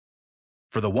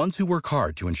For the ones who work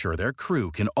hard to ensure their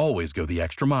crew can always go the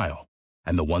extra mile,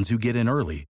 and the ones who get in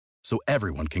early so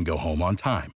everyone can go home on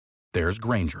time, there's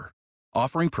Grainger,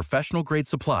 offering professional-grade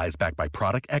supplies backed by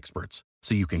product experts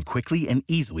so you can quickly and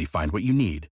easily find what you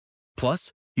need.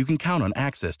 Plus, you can count on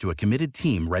access to a committed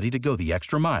team ready to go the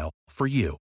extra mile for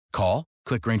you. Call,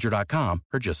 click Grainger.com,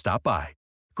 or just stop by.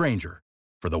 Grainger,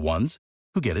 for the ones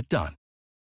who get it done.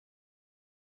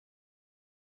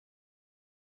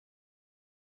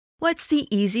 What's the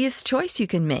easiest choice you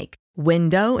can make?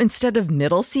 Window instead of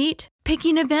middle seat?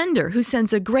 Picking a vendor who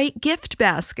sends a great gift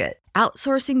basket?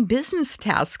 Outsourcing business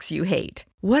tasks you hate?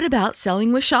 What about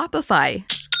selling with Shopify?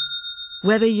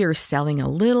 Whether you're selling a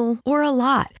little or a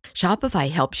lot,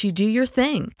 Shopify helps you do your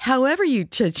thing, however you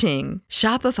cha-ching.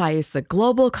 Shopify is the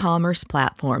global commerce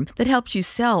platform that helps you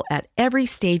sell at every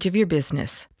stage of your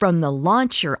business. From the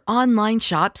launch your online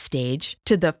shop stage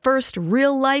to the first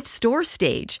real-life store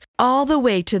stage, all the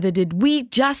way to the did we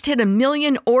just hit a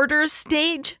million orders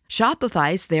stage.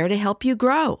 Shopify's there to help you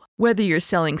grow. Whether you're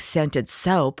selling scented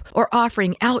soap or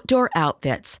offering outdoor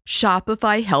outfits,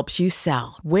 Shopify helps you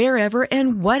sell. Wherever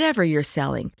and whatever you're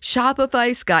selling,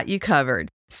 Shopify's got you covered.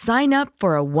 Sign up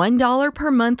for a $1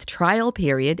 per month trial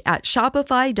period at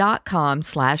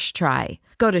shopify.com/try.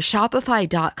 Go to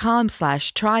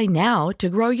shopify.com/try now to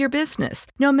grow your business,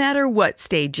 no matter what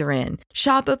stage you're in.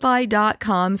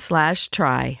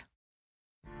 Shopify.com/try.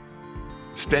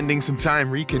 Spending some time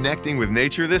reconnecting with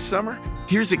nature this summer?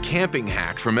 Here's a camping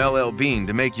hack from LL Bean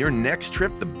to make your next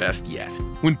trip the best yet.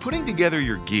 When putting together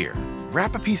your gear,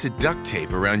 wrap a piece of duct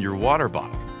tape around your water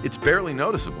bottle. It's barely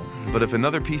noticeable, but if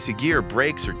another piece of gear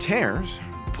breaks or tears,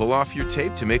 pull off your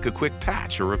tape to make a quick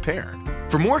patch or repair.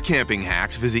 For more camping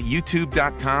hacks, visit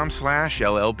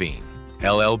youtube.com/LLbean.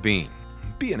 LL Bean.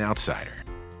 Be an outsider.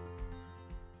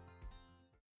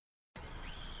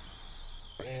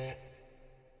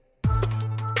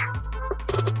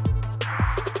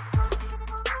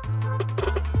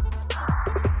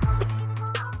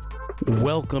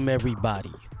 Welcome,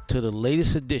 everybody, to the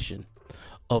latest edition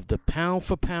of the Pound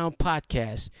for Pound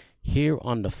podcast here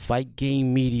on the Fight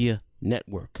Game Media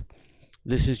Network.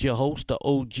 This is your host, the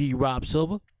OG Rob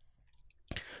Silver.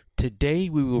 Today,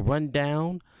 we will run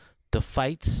down the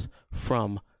fights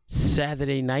from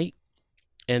Saturday night,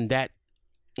 and that's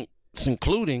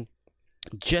including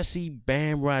Jesse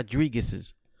Bam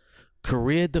Rodriguez's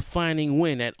career-defining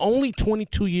win at only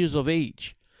 22 years of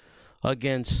age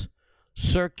against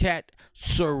Sir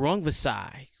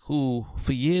Rungvisai, who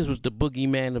for years was the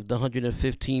boogeyman of the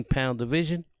 115-pound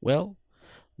division. Well,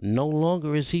 no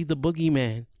longer is he the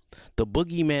boogeyman. The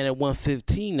boogeyman at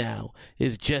 115 now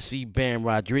is Jesse Bam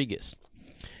Rodriguez.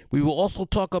 We will also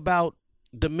talk about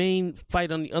the main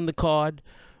fight on the undercard,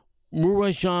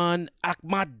 Murajan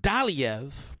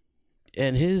Akhmadaliev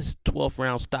and his 12th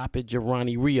round stoppage of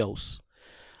Ronnie Rios.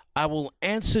 I will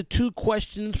answer two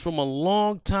questions from a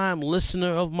longtime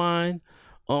listener of mine,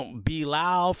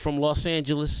 Bilal from Los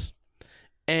Angeles.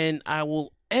 And I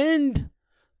will end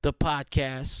the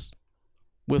podcast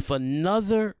with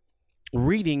another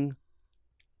reading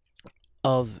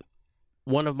of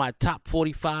one of my top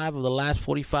 45 of the last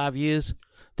 45 years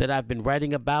that I've been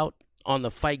writing about on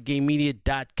the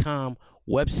FightGameMedia.com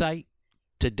website.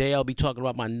 Today I'll be talking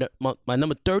about my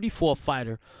number 34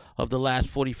 fighter of the last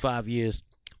 45 years,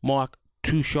 Mark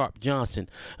Too Sharp Johnson.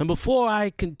 And before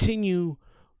I continue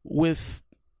with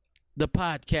the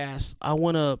podcast, I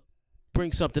want to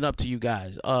bring something up to you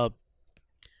guys.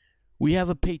 We have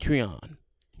a Patreon.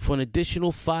 For an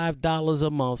additional $5 a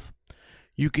month,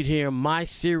 you could hear my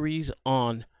series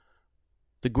on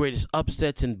the greatest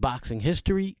upsets in boxing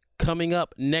history. Coming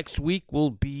up next week will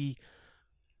be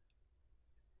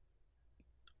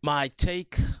my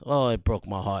take. Oh, it broke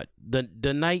my heart.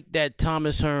 The night that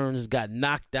Thomas Hearns got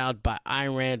knocked out by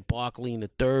Iran Barkley in the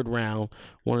third round,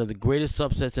 one of the greatest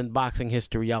upsets in boxing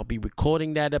history. I'll be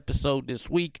recording that episode this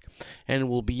week, and it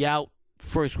will be out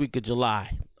first week of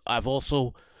July. I've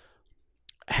also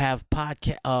have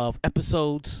podcast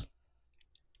episodes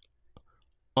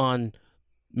on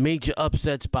major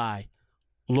upsets by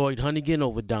Lloyd Hunnigan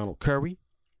over Donald Curry,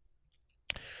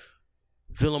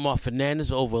 Villamar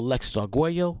Fernandez over Alexis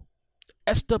Arguello,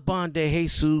 Esteban de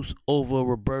Jesus over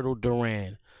Roberto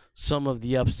Duran. Some of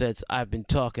the upsets I've been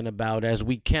talking about as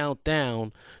we count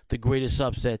down the greatest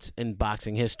upsets in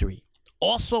boxing history.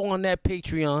 Also on that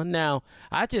Patreon, now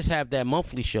I just have that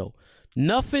monthly show.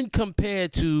 Nothing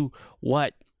compared to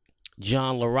what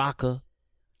John LaRocca,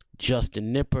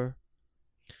 Justin Nipper,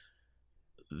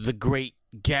 the great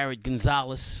Garrett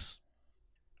Gonzalez,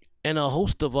 and a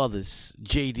host of others,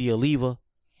 J.D. Oliva,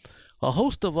 a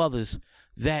host of others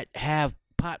that have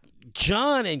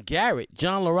John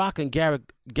LaRocca and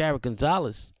Garrett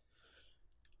Gonzalez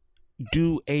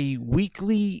do a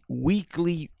weekly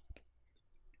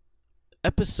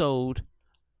episode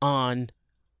on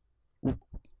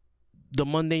the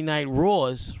Monday Night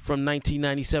Raws from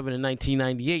 1997 and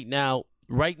 1998. Now,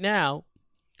 right now,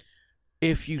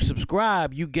 if you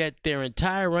subscribe, you get their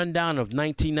entire rundown of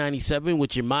 1997,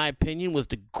 which in my opinion was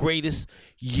the greatest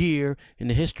year in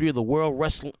the history of the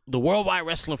Worldwide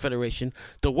Wrestling Federation,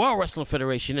 the World Wrestling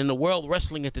Federation, and the World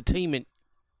Wrestling Entertainment,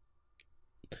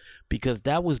 because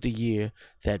that was the year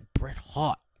that Bret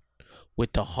Hart,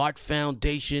 with the Hart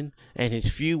Foundation and his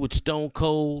feud with Stone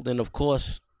Cold, and of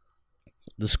course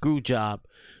the screw job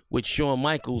with Shawn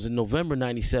Michaels in November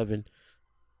 97,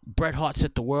 Bret Hart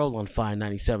set the world on fire in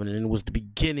 97, and it was the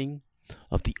beginning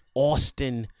of the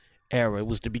Austin era. It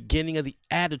was the beginning of the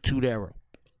Attitude Era.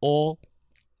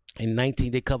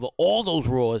 They cover all those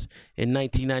Raws in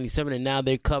 1997, and now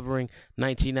they're covering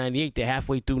 1998. They're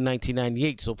halfway through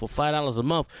 1998. So for $5 a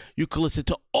month, you can listen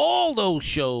to all those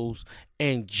shows,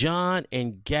 and John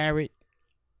and Garrett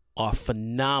are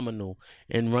phenomenal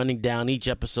in running down each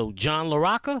episode. John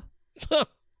LaRocca,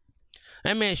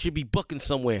 that man should be booking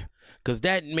somewhere, because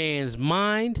that man's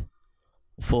mind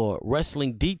for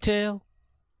wrestling detail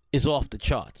is off the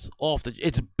charts.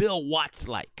 It's Bill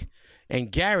Watts-like.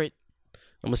 And Garrett,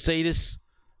 I'm going to say this,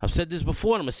 I've said this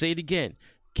before, and I'm going to say it again.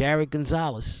 Garrett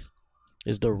Gonzalez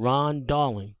is the Ron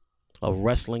Darling of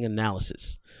wrestling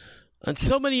analysis. And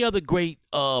so many other great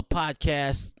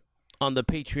podcasts on the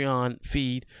Patreon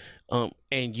feed,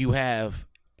 and you have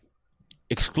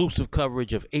exclusive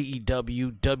coverage of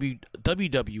AEW,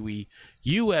 WWE,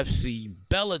 UFC,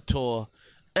 Bellator,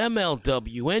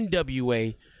 MLW,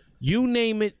 NWA, you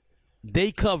name it,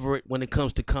 they cover it when it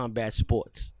comes to combat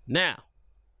sports. Now,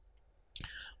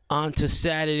 on to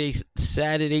Saturday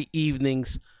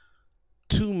evening's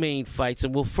two main fights,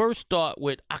 and we'll first start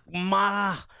with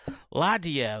Akhmadaliev.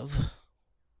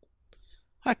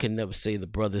 I can never say the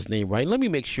brother's name right. Let me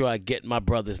make sure I get my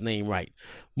brother's name right.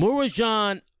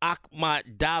 Murodjon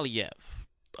Akhmadaliev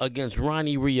against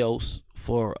Ronnie Rios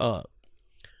for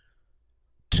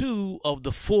 2 of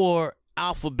the 4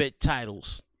 alphabet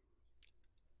titles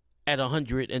at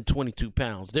 122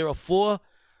 pounds. There are 4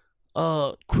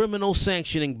 criminal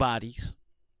sanctioning bodies.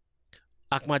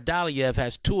 Akhmadaliev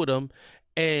has 2 of them,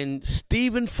 and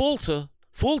Stephen Fulton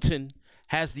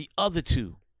has the other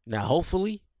 2. Now,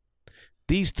 hopefully,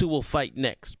 these 2 will fight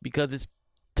next, because it's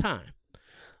time.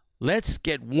 Let's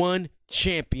get one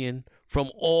champion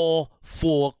from all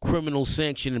 4 criminal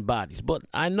sanctioning bodies. But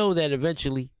I know that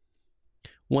eventually,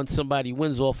 once somebody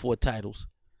wins all 4 titles,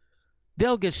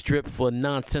 they'll get stripped for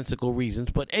nonsensical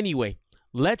reasons. But anyway,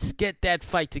 let's get that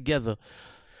fight together.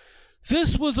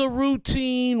 This was a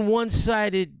routine,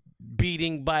 one-sided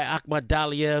beating by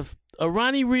Akhmadaliev.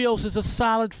 Ronnie Rios is a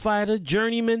solid fighter,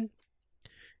 journeyman.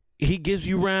 He gives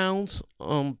you rounds.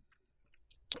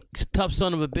 He's a tough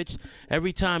son of a bitch.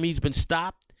 Every time he's been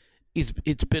stopped,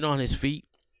 it's been on his feet.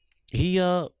 He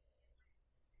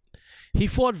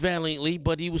fought valiantly,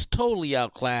 but he was totally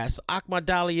outclassed.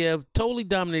 Akhmadaliev totally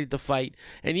dominated the fight,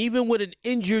 and even with an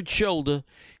injured shoulder,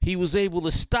 he was able to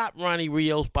stop Ronnie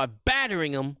Rios by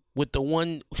battering him with the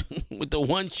one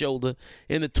shoulder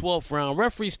in the 12th round.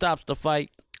 Referee stops the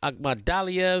fight.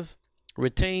 Akhmadaliev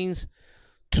retains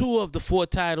 2 of the 4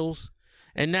 titles.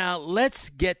 And now let's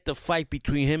get the fight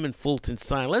between him and Fulton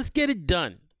signed. Let's get it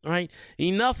done. All right?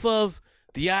 Enough of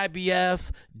the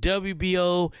IBF,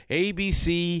 WBO,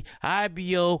 ABC,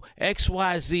 IBO,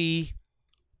 XYZ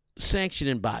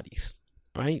sanctioning bodies.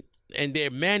 Right? And they're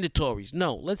mandatories.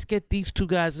 No, let's get these 2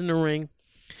 guys in the ring,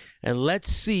 and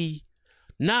let's see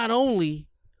not only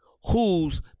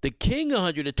who's the king of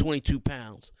 122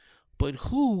 pounds, but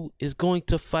who is going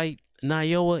to fight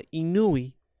Naoya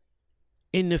Inoue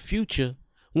in the future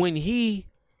when he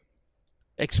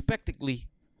expectingly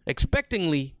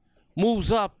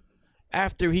moves up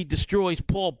after he destroys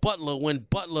Paul Butler when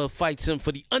Butler fights him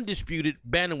for the undisputed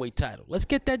bantamweight title. Let's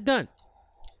get that done.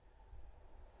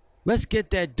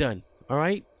 All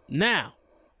right? Now,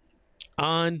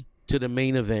 on to the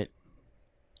main event.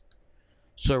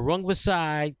 Sir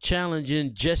Rungvisai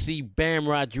challenging Jesse Bam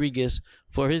Rodriguez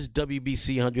for his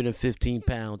WBC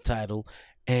 115-pound title,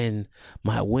 and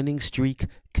my winning streak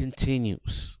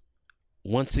continues.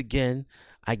 Once again,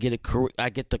 I get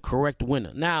the correct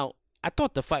winner. Now, I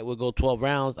thought the fight would go 12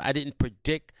 rounds. I didn't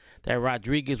predict that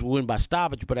Rodriguez would win by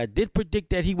stoppage, but I did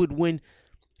predict that he would win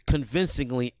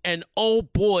convincingly, and oh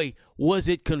boy, was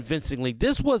it convincingly.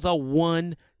 This was a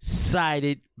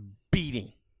one-sided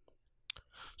beating.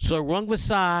 So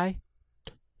Rungvisai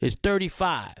is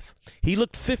 35. He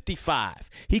looked 55.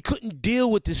 He couldn't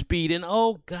deal with the speed. And,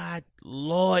 oh, God,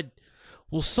 Lord,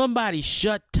 will somebody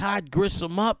shut Todd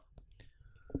Grissom up?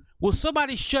 Will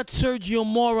somebody shut Sergio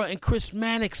Mora and Chris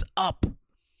Mannix up?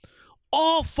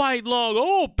 All fight long,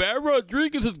 oh, Bam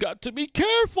Rodriguez has got to be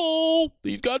careful.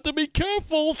 He's got to be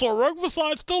careful. So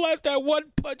Rungvisai still has that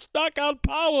one-punch knockout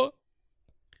power.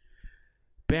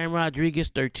 Bam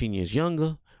Rodriguez, 13 years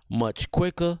younger, much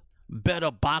quicker,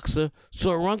 better boxer. So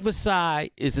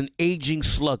Rungvisai is an aging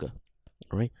slugger.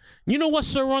 All right? You know what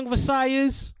Sir Rungvisai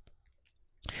is?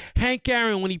 Hank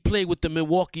Aaron when he played with the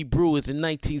Milwaukee Brewers in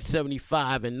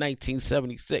 1975 and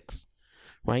 1976.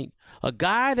 Right? A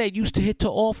guy that used to hit to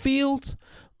all fields,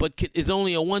 but is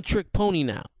only a one-trick pony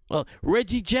now.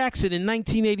 Reggie Jackson in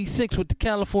 1986 with the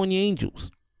California Angels.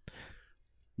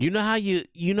 You know how you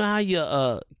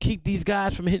keep these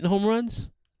guys from hitting home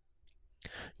runs?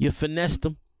 You finesse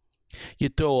them. You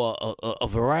throw a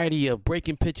variety of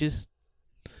breaking pitches.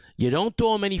 You don't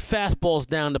throw them any fastballs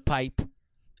down the pipe,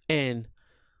 and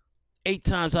 8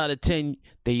 times out of 10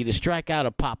 they either strike out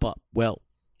or pop up. Well,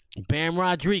 Bam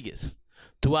Rodriguez,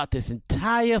 throughout this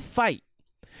entire fight,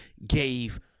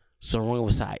 gave Sir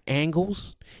Rungvisai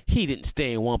angles. He didn't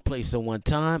stay in one place at one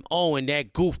time. Oh, and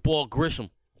that goofball Grisham.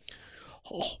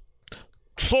 Oh,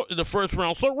 so in the first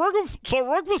round, Sir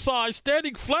Rungvisai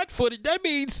standing flat-footed. That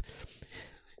means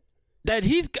that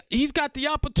he's got the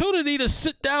opportunity to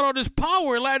sit down on his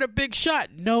power and land a big shot.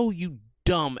 No, you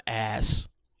dumb ass.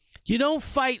 You don't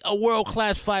fight a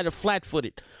world-class fighter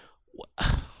flat-footed.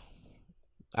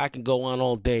 I can go on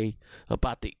all day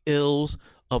about the ills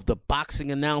of the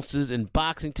boxing announcers in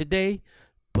boxing today,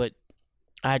 but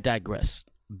I digress.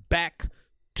 Back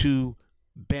to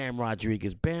Bam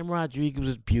Rodriguez. Bam Rodriguez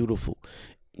is beautiful.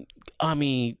 I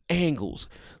mean, angles.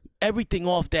 Everything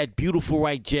off that beautiful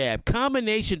right jab.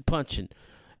 Combination punching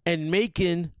and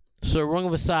making Sir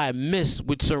Rungvisai miss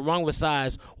with Sir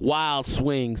Rungvisai's wild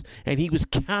swings. And he was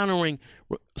countering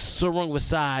Sir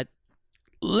Rungvisai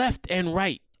left and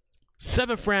right.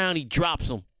 7th round, he drops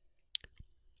him.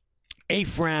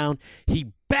 8th round,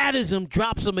 he batters him,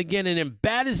 drops him again, and then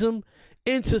batters him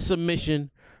into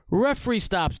submission. Referee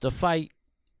stops the fight.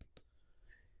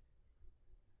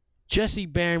 Jesse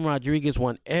Bam Rodriguez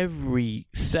won every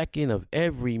second of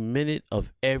every minute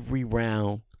of every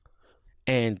round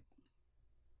and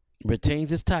retains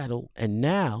his title. And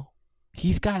now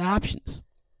he's got options.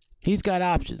 He's got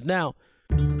options. Now,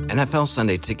 NFL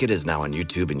Sunday Ticket is now on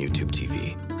YouTube and YouTube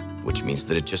TV, which means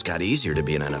that it just got easier to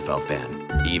be an NFL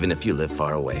fan, even if you live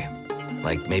far away.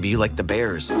 Like maybe you like the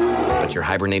Bears, but you're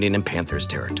hibernating in Panthers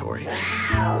territory.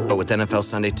 But with NFL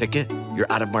Sunday Ticket,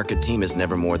 your out-of-market team is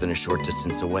never more than a short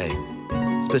distance away.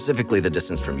 Specifically, the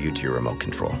distance from you to your remote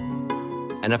control.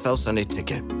 NFL Sunday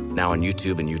Ticket, now on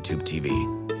YouTube and YouTube TV.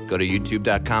 Go to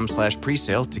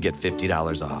youtube.com/presale to get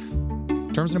 $50 off.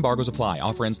 Terms and embargoes apply.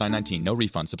 Offer ends 9/19. No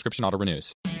refund. Subscription auto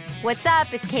renews. What's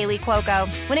up? It's Kaylee Cuoco.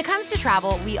 When it comes to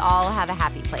travel, we all have a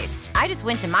happy place. I just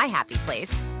went to my happy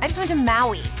place. I just went to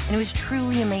Maui, and it was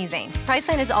truly amazing.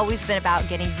 Priceline has always been about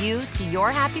getting you to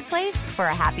your happy place for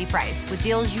a happy price with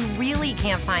deals you really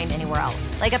can't find anywhere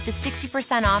else. Like up to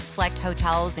 60% off select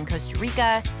hotels in Costa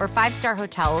Rica or 5-star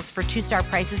hotels for 2-star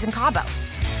prices in Cabo.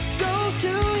 Go to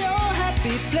your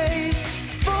happy place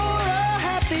for a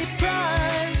happy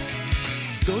price.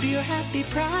 Go to your happy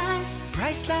price,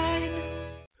 Priceline.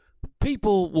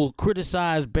 people will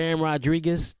criticize Bam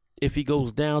Rodriguez if he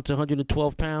goes down to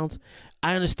 112 pounds.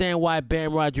 I understand why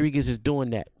Bam Rodriguez is doing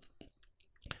that.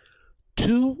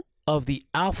 2 of the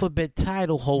alphabet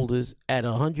title holders at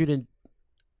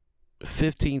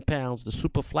 115 pounds, the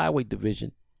super flyweight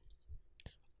division,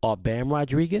 are Bam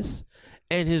Rodriguez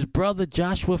and his brother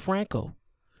Joshua Franco.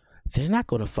 They're not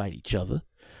going to fight each other.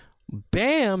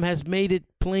 Bam has made it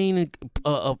plain.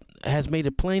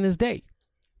 Plain as day.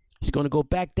 He's going to go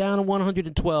back down to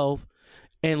 112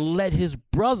 and let his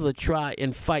brother try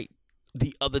and fight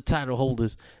the other title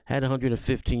holders at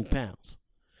 115 pounds.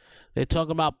 They're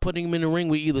talking about putting him in the ring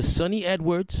with either Sonny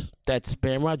Edwards, that's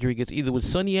Bam Rodriguez, either with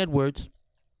Sonny Edwards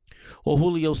or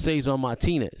Julio Cesar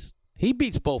Martinez. He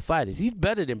beats both fighters. He's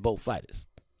better than both fighters.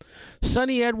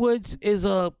 Sonny Edwards is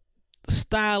a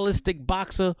stylistic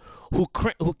boxer who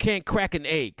can't crack an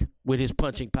egg with his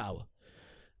punching power.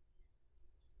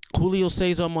 Julio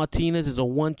Cesar Martinez is a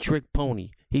one-trick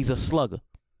pony. He's a slugger.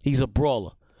 He's a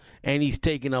brawler. And he's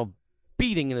taken a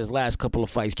beating in his last couple of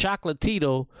fights.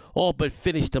 Chocolatito all but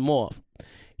finished him off.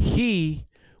 He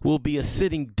will be a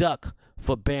sitting duck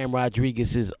for Bam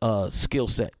Rodriguez's skill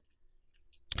set.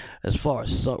 As far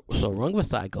as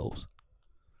Rungvisai goes,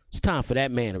 it's time for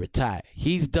that man to retire.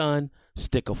 He's done.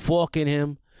 Stick a fork in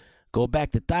him. Go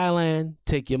back to Thailand,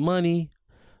 take your money,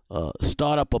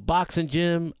 start up a boxing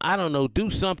gym. I don't know, do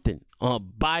something.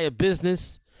 Buy a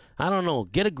business. I don't know,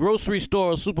 get a grocery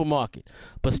store or supermarket.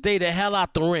 But stay the hell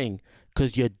out the ring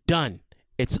because you're done.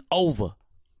 It's over.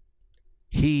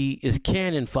 He is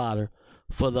cannon fodder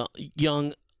for the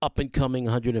young, up-and-coming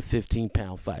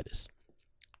 115-pound fighters.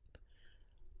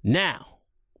 Now,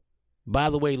 by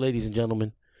the way, ladies and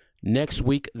gentlemen, next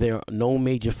week there are no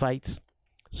major fights.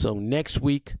 So next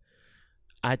week,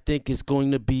 I think it's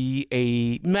going to be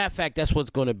matter of fact, that's what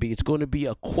it's going to be. It's going to be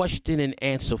a question and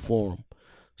answer forum.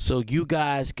 So you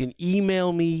guys can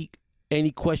email me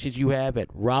any questions you have at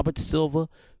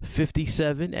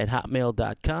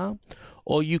robertsilva57@hotmail.com,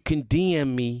 or you can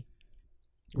DM me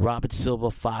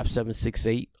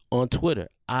robertsilva5768 on Twitter.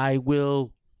 I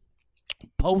will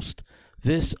post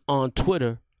this on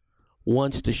Twitter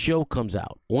once the show comes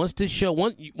out. Once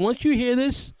you hear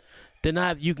this,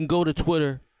 then you can go to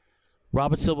Twitter,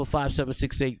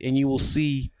 robertsilva5768, and you will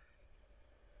see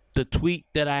the tweet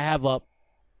that I have up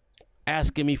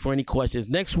asking me for any questions.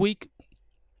 Next week,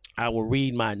 I will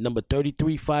read my number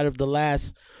 33 fight of the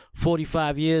last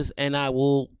 45 years, and I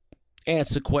will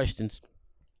answer questions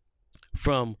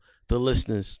from the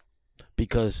listeners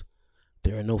because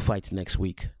there are no fights next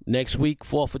week. Next week,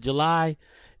 4th of July,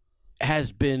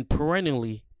 has been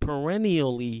perennially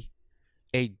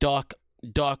a dark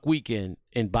weekend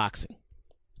in boxing.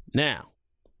 Now,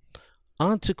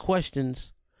 on to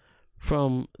questions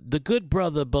from the good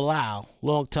brother Bilal,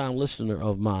 longtime listener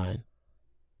of mine.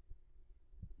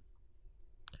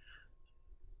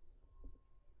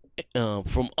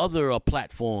 From other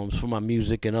platforms for my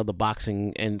music and other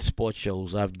boxing and sports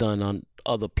shows I've done on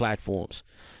other platforms.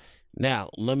 Now,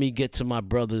 let me get to my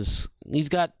brother's. He's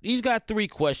got 3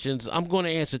 questions. I'm going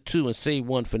to answer 2 and save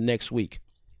 1 for next week.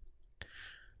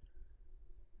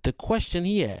 The question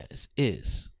he has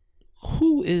is,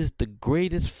 who is the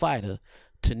greatest fighter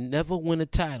to never win a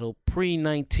title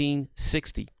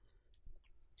pre-1960?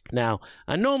 Now,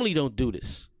 I normally don't do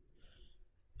this.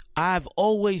 I've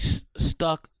always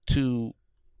stuck to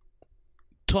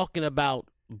talking about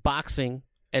boxing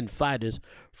and fighters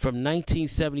from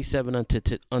 1977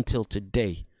 until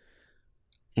today.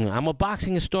 I'm a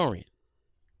boxing historian,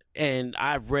 and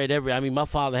I've read my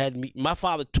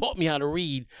father taught me how to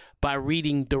read by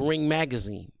reading the Ring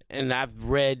magazine, and I've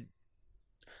read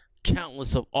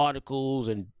countless of articles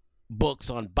and books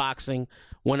on boxing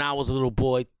when I was a little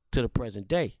boy to the present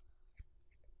day.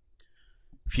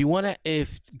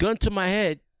 If gun to my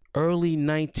head, early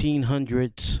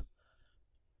 1900s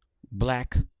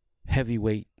black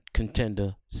heavyweight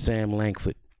contender Sam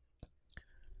Langford.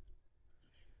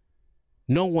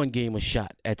 No one gave him a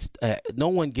shot at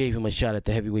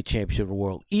the heavyweight championship of the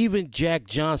world. Even Jack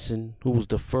Johnson, who was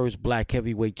the first black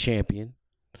heavyweight champion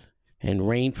and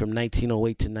reigned from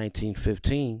 1908 to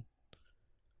 1915,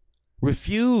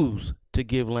 refused to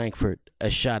give Langford a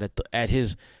shot at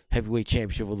his heavyweight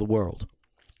championship of the world.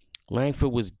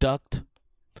 Langford was ducked,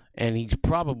 and he's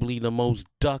probably the most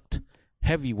ducked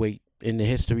heavyweight in the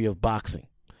history of boxing.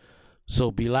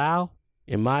 So Bilal,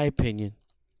 in my opinion,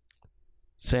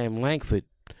 Sam Langford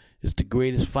is the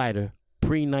greatest fighter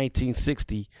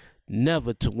pre-1960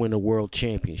 never to win a world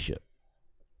championship.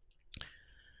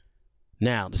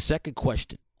 Now, the second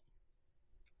question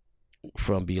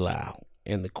from Bilal,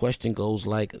 and the question goes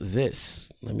like this.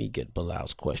 Let me get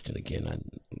Bilal's question again.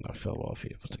 I fell off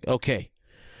here. Okay.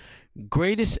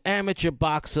 Greatest amateur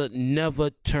boxer never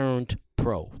turned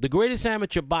pro. The greatest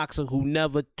amateur boxer who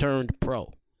never turned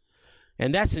pro.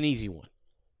 And that's an easy one.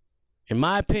 In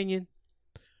my opinion,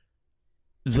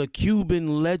 the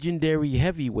Cuban legendary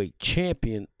heavyweight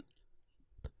champion,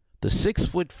 the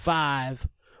 6'5",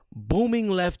 booming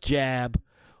left jab,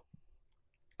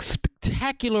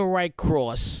 spectacular right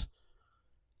cross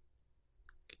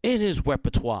in his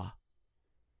repertoire,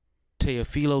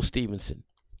 Teofilo Stevenson.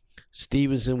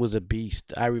 Stevenson was a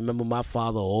beast. I remember my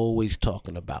father always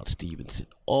talking about Stevenson.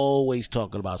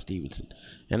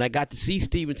 And I got to see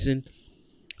Stevenson.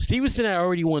 Stevenson had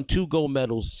already won 2 gold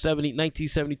medals,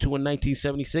 1972 and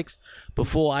 1976,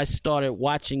 before I started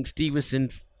watching Stevenson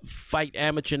fight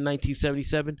amateur in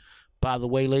 1977. By the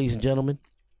way, ladies and gentlemen,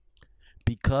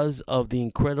 because of the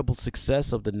incredible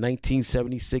success of the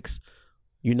 1976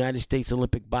 United States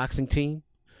Olympic boxing team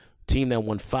that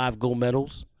won 5 gold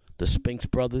medals, the Spinks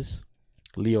brothers,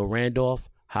 Leo Randolph,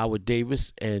 Howard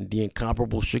Davis, and the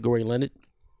incomparable Sugar Ray Leonard,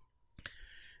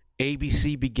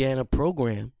 ABC began a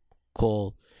program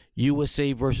called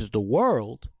USA versus the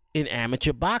World in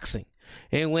amateur boxing,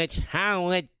 in which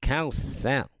Howard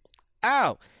Cosell,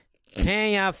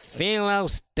 Teofilo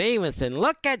Stevenson,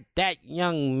 look at that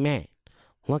young man.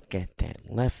 Look at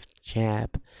that left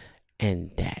jab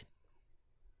and that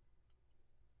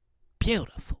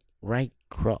beautiful right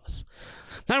cross.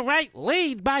 The right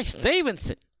lead by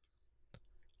Stevenson.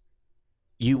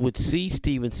 You would see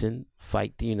Stevenson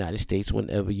fight the United States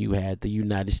whenever you had the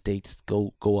United States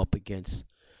go up against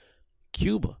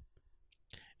Cuba.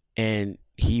 And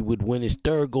he would win his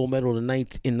third gold medal in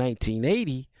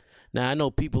 1980. Now, I know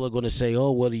people are going to say,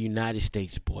 oh, well, the United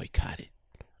States boycotted.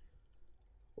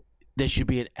 There should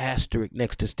be an asterisk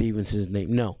next to Stevenson's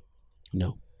name. No.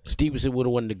 Stevenson would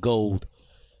have won the gold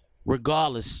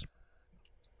regardless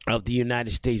of the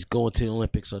United States going to the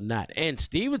Olympics or not. And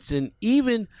Stevenson,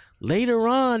 even later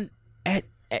on in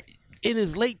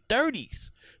his late 30s,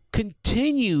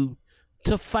 continued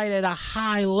to fight at a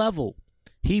high level.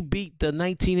 He beat the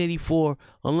 1984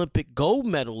 Olympic gold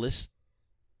medalist,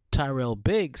 Tyrell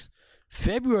Biggs.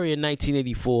 February of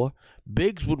 1984,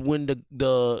 Biggs would win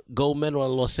the gold medal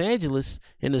in Los Angeles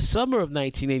in the summer of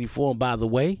 1984. And by the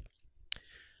way,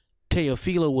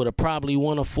 Teofilo would have probably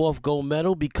won a fourth gold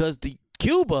medal because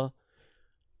Cuba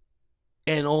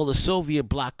and all the Soviet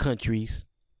bloc countries,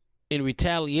 in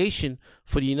retaliation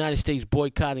for the United States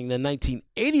boycotting the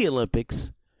 1980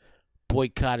 Olympics,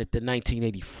 boycotted the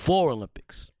 1984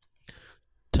 Olympics.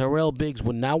 Tyrell Biggs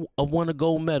would not have won a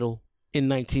gold medal in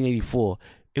 1984.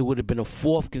 It would have been a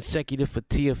fourth consecutive for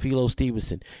Teofilo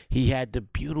Stevenson. He had the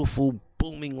beautiful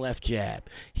booming left jab.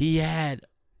 He had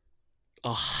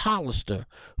a Hollister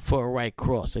for a right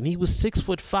cross, and he was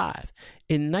 6'5".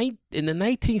 In the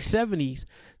 1970s,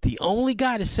 the only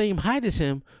guy the same height as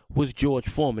him was George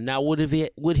Foreman. Now, would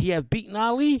he have beaten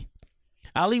Ali?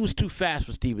 Ali was too fast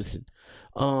for Stevenson.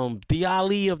 The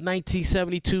Ali of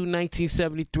 1972,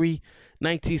 1973,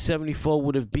 1974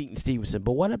 would have beaten Stevenson.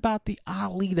 But what about the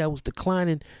Ali that was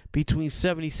declining between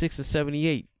 76 and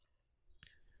 78?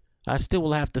 I still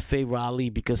will have to favor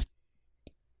Ali because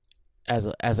as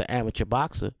an amateur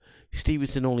boxer,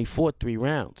 Stevenson only fought 3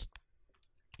 rounds.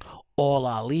 All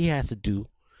Ali has to do,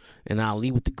 and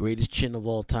Ali with the greatest chin of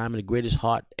all time and the greatest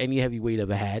heart any heavyweight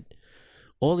ever had,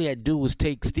 all he had to do was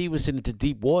take Stevenson into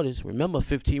deep waters. Remember,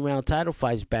 15-round title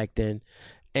fights back then,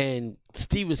 and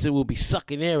Stevenson will be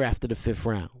sucking air after the 5th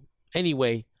round.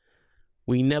 Anyway,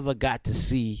 we never got to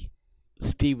see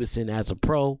Stevenson as a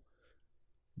pro,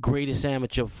 greatest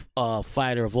amateur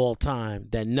fighter of all time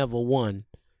that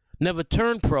never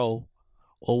turned pro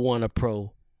or won a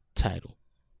pro title.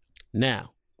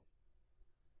 Now,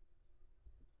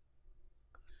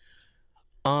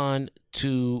 on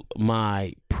to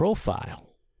my profile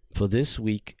for this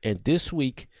week. And this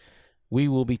week, we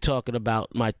will be talking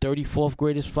about my 34th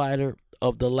greatest fighter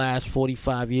of the last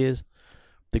 45 years,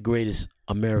 the greatest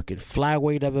American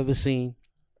flyweight I've ever seen,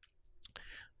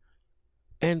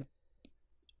 and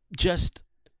just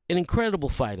an incredible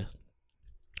fighter,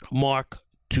 Mark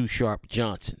Too Sharp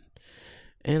Johnson.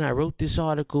 And I wrote this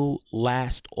article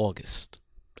last August,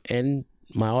 and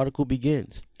my article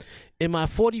begins. In my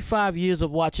 45 years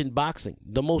of watching boxing,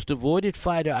 the most avoided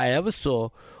fighter I ever saw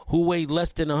who weighed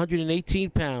less than 118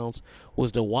 pounds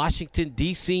was the Washington,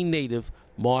 D.C. native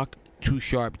Mark Too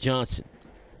Sharp Johnson.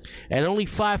 At only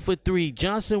 5'3",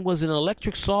 Johnson was an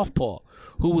electric southpaw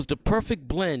who was the perfect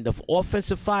blend of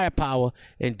offensive firepower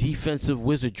and defensive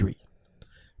wizardry.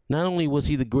 Not only was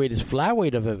he the greatest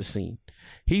flyweight I've ever seen,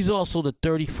 he's also the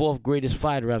 34th greatest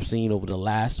fighter I've seen over the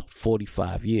last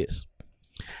 45 years.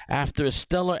 After a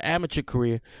stellar amateur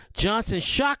career, Johnson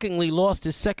shockingly lost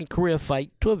his second career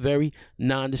fight to a very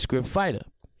nondescript fighter.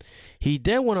 He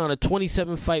then went on a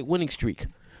 27-fight winning streak,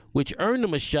 which earned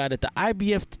him a shot at the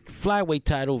IBF flyweight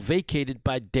title vacated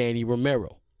by Danny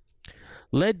Romero.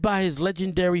 Led by his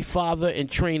legendary father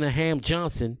and trainer Ham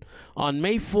Johnson, on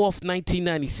May 4th,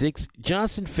 1996,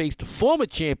 Johnson faced former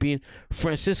champion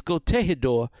Francisco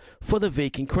Tejedor for the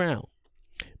vacant crown.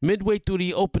 Midway through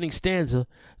the opening stanza,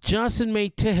 Johnson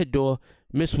made Tejedor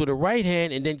miss with a right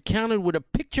hand and then countered with a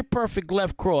picture-perfect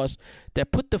left cross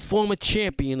that put the former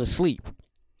champion asleep.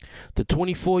 The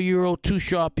 24-year-old Too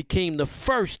Sharp became the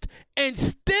first and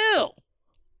still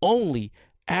only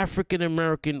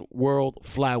African-American world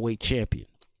flyweight champion.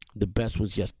 The best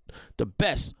was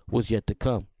yet to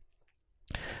come.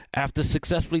 After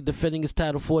successfully defending his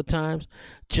title 4 times,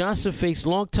 Johnson faced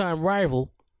longtime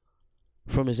rival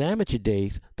from his amateur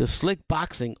days, the slick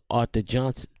boxing Arthur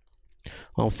Johnson.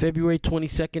 On February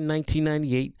 22nd,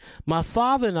 1998, my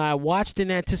father and I watched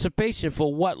in anticipation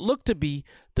for what looked to be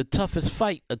the toughest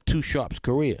fight of Too Sharp's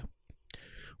career.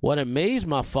 What amazed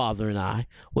my father and I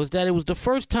was that it was the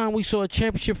first time we saw a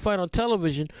championship fight on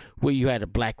television where you had a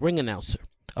black ring announcer,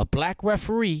 a black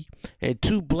referee, and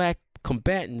 2 black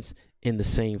combatants in the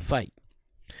same fight.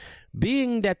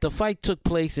 Being that the fight took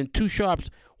place in Too Sharp's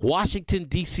Washington,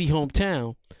 D.C.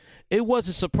 hometown, it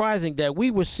wasn't surprising that we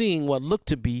were seeing what looked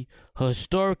to be a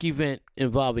historic event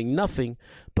involving nothing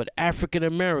but African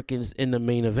Americans in the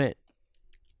main event.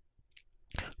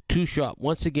 Too Sharp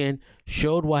once again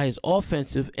showed why his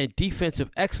offensive and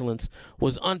defensive excellence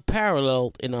was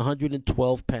unparalleled in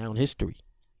 112-pound history.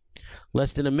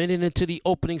 Less than a minute into the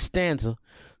opening stanza,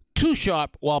 Too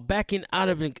Sharp, while backing out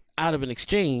of an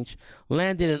exchange,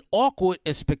 landed an awkward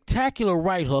and spectacular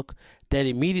right hook that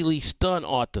immediately stunned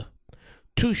Arthur.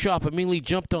 Too Sharp immediately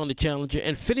jumped on the challenger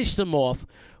and finished him off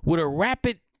with a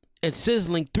rapid and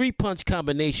sizzling three-punch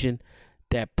combination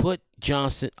that put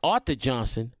Arthur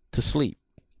Johnson to sleep.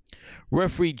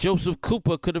 Referee Joseph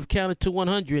Cooper could have counted to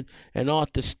 100 and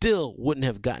Arthur still wouldn't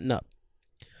have gotten up.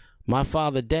 My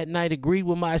father that night agreed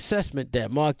with my assessment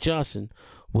that Mark Johnson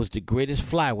was the greatest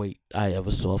flyweight I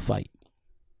ever saw fight.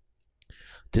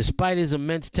 Despite his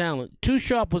immense talent, Too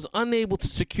Sharp was unable to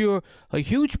secure a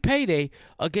huge payday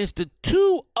against the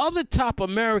two other top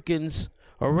Americans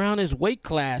around his weight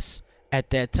class at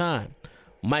that time,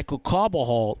 Michael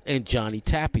Carbajal and Johnny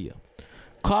Tapia.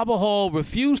 Carbajal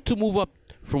refused to move up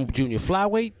from junior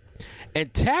flyweight,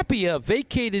 and Tapia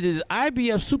vacated his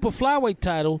IBF super flyweight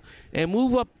title and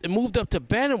moved up to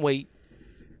bantamweight,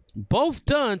 both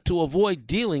done to avoid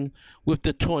dealing with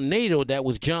the tornado that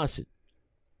was Johnson.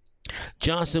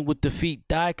 Johnson would defeat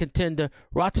Thai contender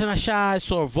Ratanashai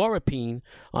Sorvorapin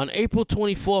on April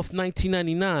 24,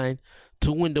 1999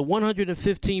 to win the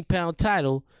 115-pound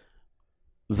title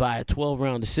via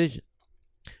 12-round decision.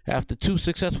 After two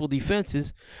successful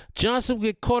defenses, Johnson would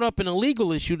get caught up in a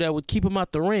legal issue that would keep him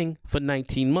out the ring for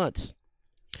 19 months.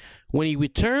 When he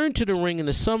returned to the ring in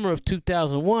the summer of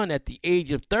 2001 at the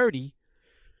age of 30,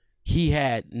 he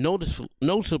had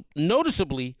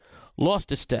noticeably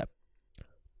lost a step.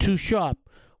 Too Sharp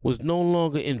was no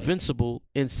longer invincible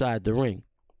inside the ring.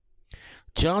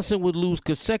 Johnson would lose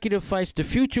consecutive fights to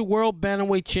future world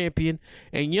bantamweight champion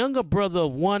and younger brother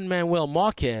of Juan Manuel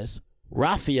Marquez,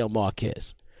 Rafael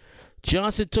Marquez.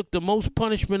 Johnson took the most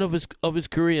punishment of his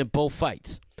career in both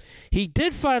fights. He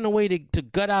did find a way to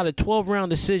gut out a 12-round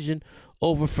decision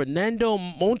over Fernando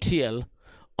Montiel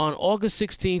on August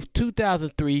 16,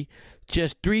 2003,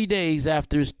 just 3 days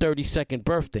after his 32nd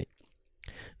birthday.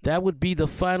 That would be the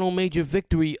final major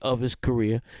victory of his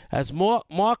career. As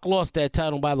Mark lost that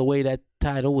title, by the way, that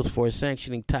title was for a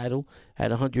sanctioning title at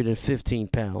 115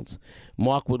 pounds.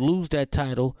 Mark would lose that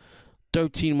title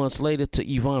 13 months later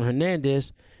to Ivan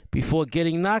Hernandez before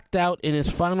getting knocked out in his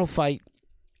final fight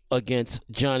against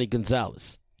Johnny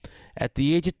Gonzalez. At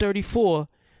the age of 34,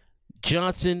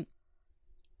 Johnson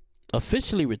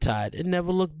officially retired and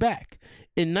never looked back.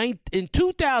 In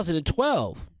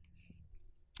 2012,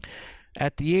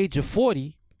 at the age of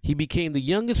 40, he became the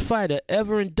youngest fighter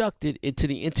ever inducted into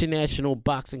the International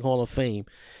Boxing Hall of Fame.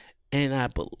 And I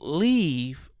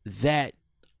believe that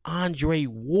Andre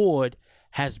Ward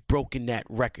has broken that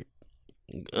record.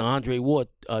 Andre Ward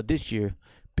this year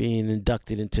being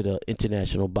inducted into the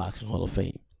International Boxing Hall of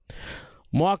Fame.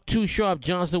 Mark Too Sharp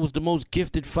Johnson was the most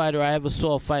gifted fighter I ever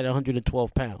saw fight at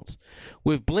 112 pounds.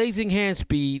 With blazing hand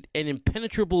speed and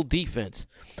impenetrable defense,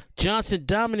 Johnson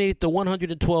dominated the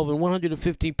 112 and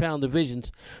 115-pound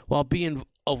divisions while being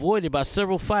avoided by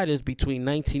several fighters between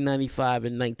 1995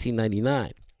 and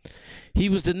 1999. He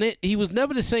was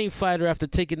never the same fighter after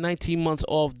taking 19 months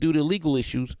off due to legal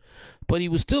issues, but he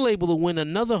was still able to win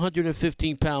another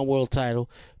 115-pound world title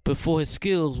before his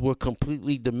skills were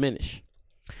completely diminished.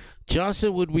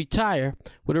 Johnson would retire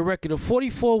with a record of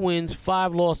 44 wins,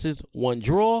 5 losses, 1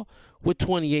 draw, with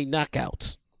 28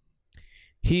 knockouts.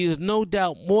 He is no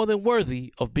doubt more than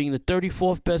worthy of being the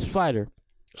 34th best fighter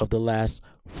of the last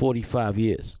 45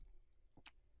 years.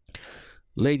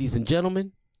 Ladies and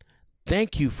gentlemen,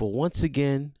 thank you for once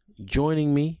again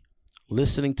joining me,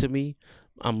 listening to me.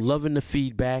 I'm loving the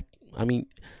feedback. I mean,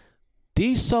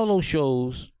 these solo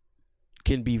shows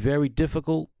can be very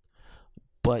difficult,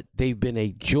 but they've been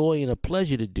a joy and a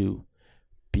pleasure to do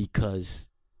because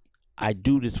I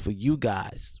do this for you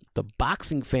guys, the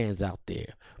boxing fans out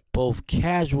there, both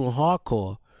casual and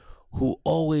hardcore, who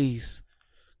always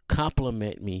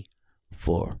compliment me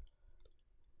for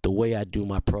the way I do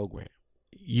my program.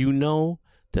 You know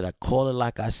that I call it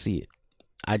like I see it.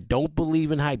 I don't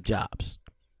believe in hype jobs.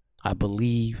 I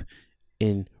believe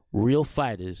in real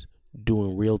fighters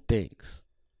doing real things.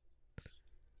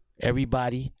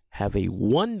 Everybody have a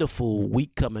wonderful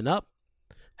week coming up.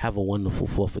 Have a wonderful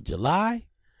 4th of July.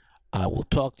 I will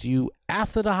talk to you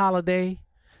after the holiday.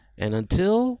 And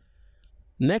until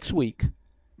next week,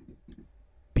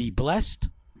 be blessed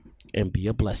and be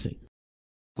a blessing.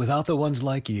 Without the ones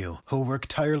like you, who work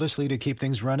tirelessly to keep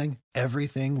things running,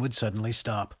 everything would suddenly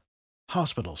stop.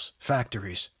 Hospitals,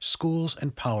 factories, schools,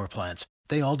 and power plants,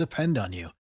 they all depend on you.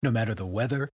 No matter the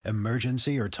weather,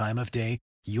 emergency, or time of day,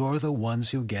 you're the ones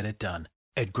who get it done.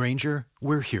 At Grainger,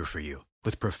 we're here for you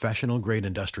with professional-grade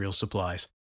industrial supplies.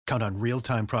 Count on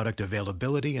real-time product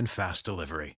availability and fast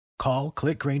delivery. Call,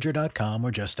 click Grainger.com, or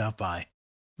just stop by.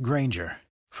 Grainger,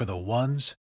 for the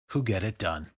ones who get it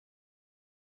done.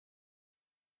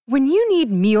 When you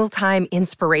need mealtime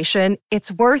inspiration,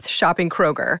 it's worth shopping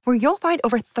Kroger, where you'll find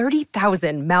over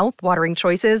 30,000 mouth-watering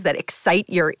choices that excite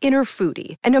your inner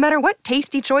foodie. And no matter what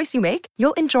tasty choice you make,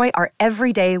 you'll enjoy our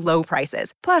everyday low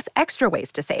prices, plus extra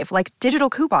ways to save, like digital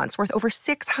coupons worth over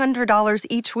 $600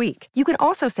 each week. You can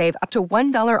also save up to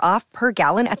 $1 off per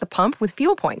gallon at the pump with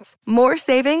fuel points. More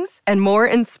savings and more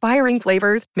inspiring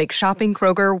flavors make shopping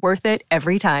Kroger worth it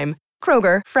every time.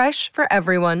 Kroger, fresh for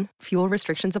everyone. Fuel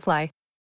restrictions apply.